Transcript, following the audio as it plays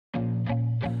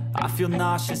I feel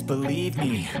nauseous, believe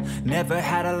me. Never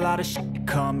had a lot of shit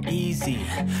come easy.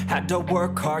 Had to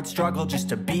work hard, struggle just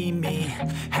to be me.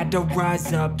 Had to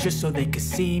rise up just so they could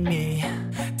see me.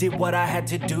 Did what I had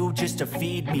to do just to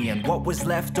feed me, and what was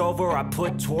left over I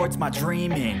put towards my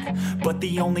dreaming. But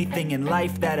the only thing in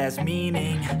life that has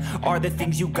meaning are the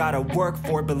things you gotta work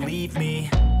for, believe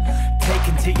me. Take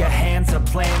into your hands a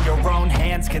plan, your own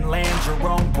hands can land your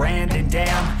own brand. And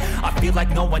damn, I feel like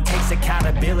no one takes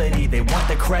accountability. They want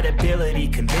the credibility,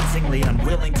 convincingly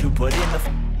unwilling to put in the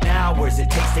hours it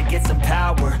takes to get some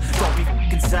power. Don't be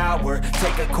f***ing sour,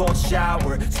 take a cold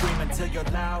shower, scream until you're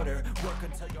louder, work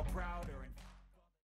until you're proud.